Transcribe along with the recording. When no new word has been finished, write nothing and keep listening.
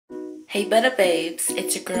Hey Betta Babes,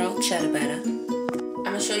 it's your girl Chetabeta. I'm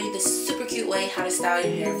gonna show you this super cute way how to style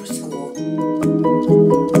your hair for school.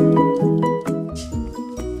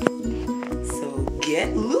 So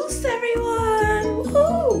get loose everyone!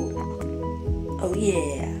 Woohoo! Oh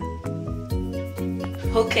yeah!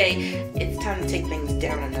 Okay, it's time to take things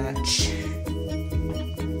down a notch.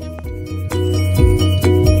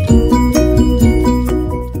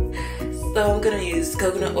 So I'm gonna use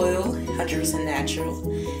coconut oil, 100% natural,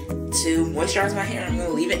 to moisturize my hair. I'm gonna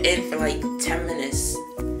leave it in for like 10 minutes.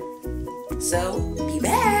 So, be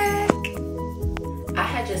back! I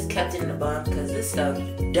had just kept it in a bun because this stuff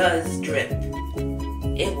does drip.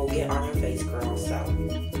 It will get on your face, girl. So,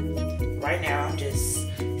 right now I'm just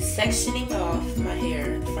sectioning off my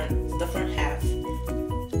hair, the front half.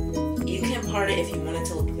 You can part it if you want it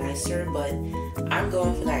to look nicer, but I'm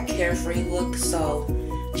going for that carefree look, so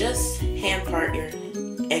just hand part your,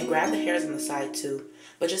 and grab the hairs on the side too,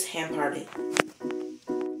 but just hand part it.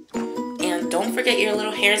 And don't forget your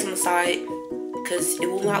little hairs on the side, because it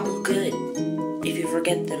will not look good if you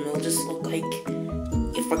forget them. It'll just look like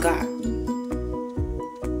you forgot.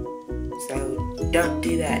 So don't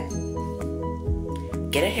do that.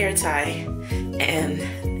 Get a hair tie and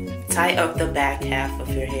tie up the back half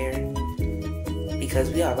of your hair, because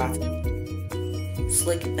we are about to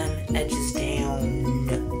slick them edges down.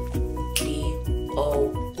 D-O-W-N,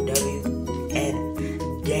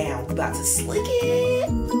 down. We're about to slick it.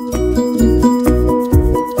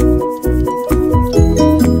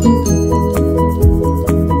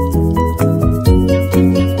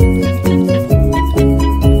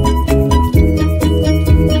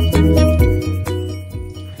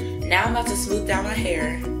 Now I'm about to smooth down my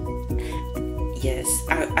hair. Yes,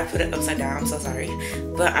 I put it upside down, I'm so sorry.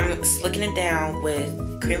 But I'm slicking it down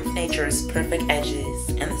with Cream of Nature's Perfect Edges.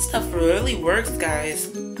 And this stuff really works,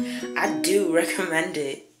 guys. I do recommend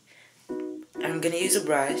it. I'm gonna use a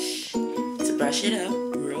brush to brush it up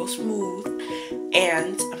real smooth.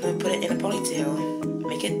 And I'm gonna put it in a ponytail.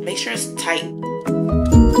 Make sure it's tight.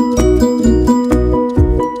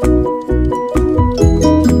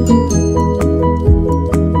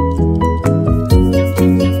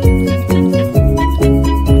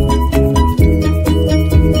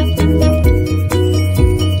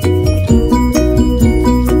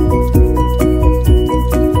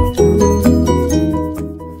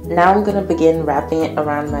 Now I'm going to begin wrapping it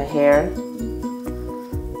around my hair.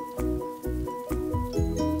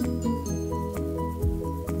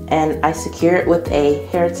 And I secure it with a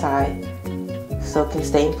hair tie so it can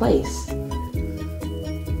stay in place.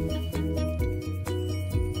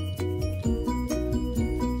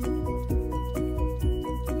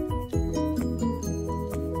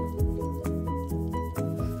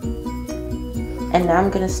 And now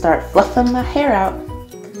I'm going to start fluffing my hair out,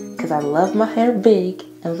 because I love my hair big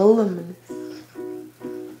and voluminous.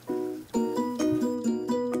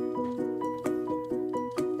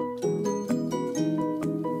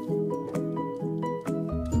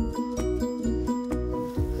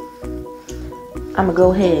 I'm gonna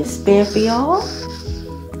go ahead and spin for y'all.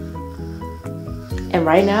 And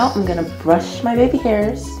right now I'm gonna brush my baby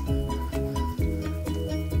hairs.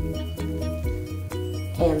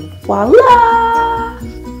 And voila!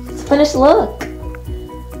 It's a finished look.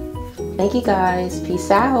 Thank you guys.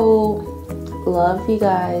 Peace out. Love you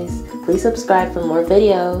guys. Please subscribe for more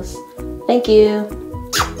videos. Thank you.